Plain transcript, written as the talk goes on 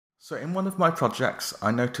So in one of my projects,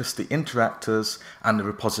 I noticed the interactors and the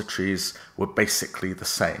repositories were basically the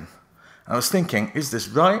same. And I was thinking, is this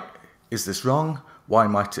right? Is this wrong? Why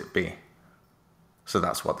might it be? So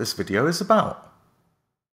that's what this video is about.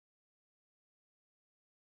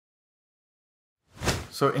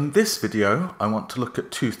 So in this video, I want to look at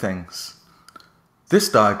two things. This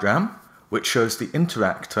diagram, which shows the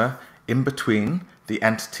interactor in between the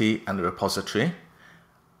entity and the repository,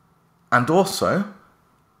 and also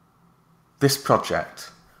this project,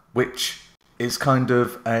 which is kind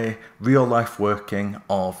of a real-life working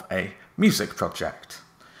of a music project.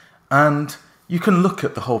 And you can look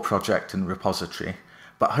at the whole project in the repository,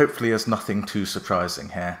 but hopefully there's nothing too surprising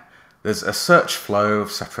here. There's a search flow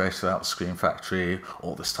separated out Screen Factory,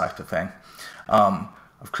 all this type of thing.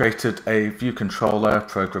 I've created a view controller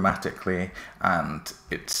programmatically, and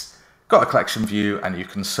it's got a collection view, and you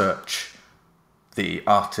can search the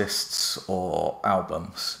artists or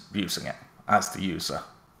albums using it as the user.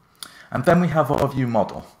 And then we have our view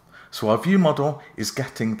model. So our view model is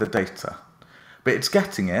getting the data, but it's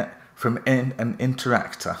getting it from in an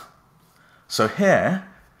interactor. So here,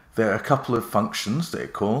 there are a couple of functions that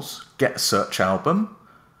it calls: get search album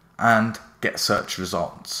and get search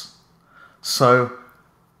results. So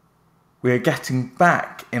we're getting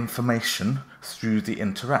back information through the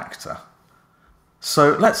interactor.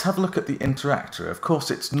 So let's have a look at the interactor. Of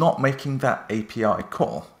course, it's not making that API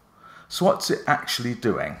call. So what's it actually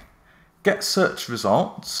doing? Get search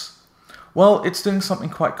results. Well, it's doing something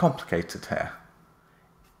quite complicated here.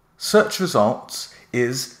 Search results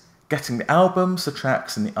is getting the albums, the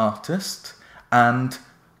tracks, and the artist, and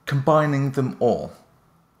combining them all.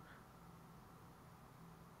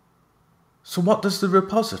 So what does the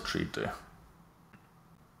repository do?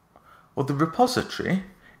 Well, the repository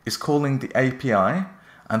is calling the API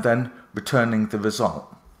and then returning the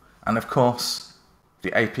result. And of course,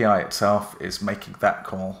 the API itself is making that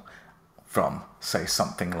call from, say,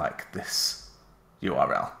 something like this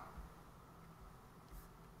URL.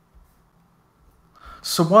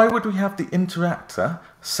 So why would we have the interactor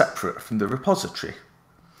separate from the repository?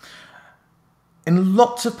 In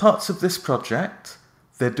lots of parts of this project,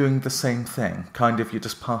 they're doing the same thing, kind of you're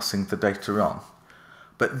just passing the data on.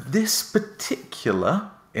 But this particular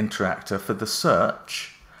interactor for the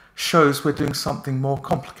search shows we're doing something more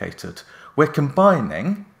complicated. We're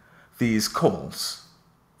combining these calls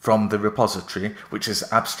from the repository, which is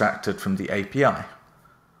abstracted from the API.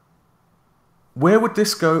 Where would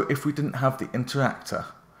this go if we didn't have the interactor?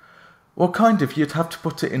 Well, kind of, you'd have to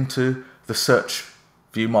put it into the search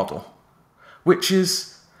view model, which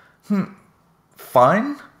is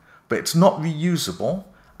fine, but it's not reusable,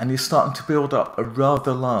 and you're starting to build up a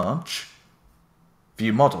rather large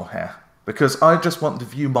view model here, because I just want the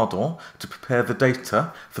view model to prepare the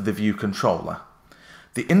data for the view controller.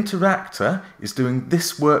 The interactor is doing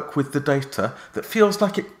this work with the data that feels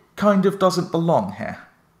like it kind of doesn't belong here.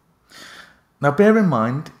 Now bear in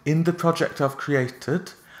mind, in the project I've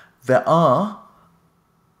created, there are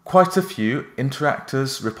quite a few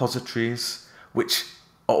interactors, repositories, which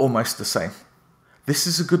are almost the same. This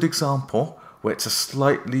is a good example where it's a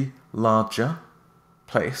slightly larger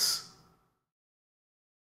place.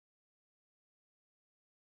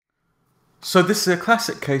 So this is a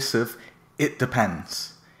classic case of it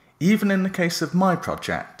depends. Even in the case of my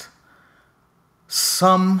project,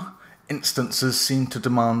 some instances seem to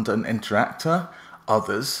demand an interactor,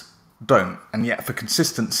 others don't. And yet for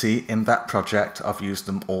consistency in that project, I've used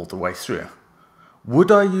them all the way through.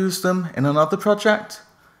 Would I use them in another project?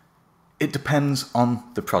 It depends on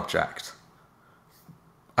the project.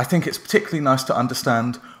 I think it's particularly nice to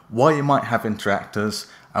understand why you might have interactors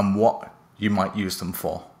and what you might use them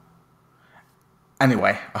for.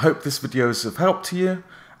 Anyway, I hope this video is of help to you,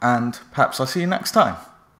 and perhaps I'll see you next time.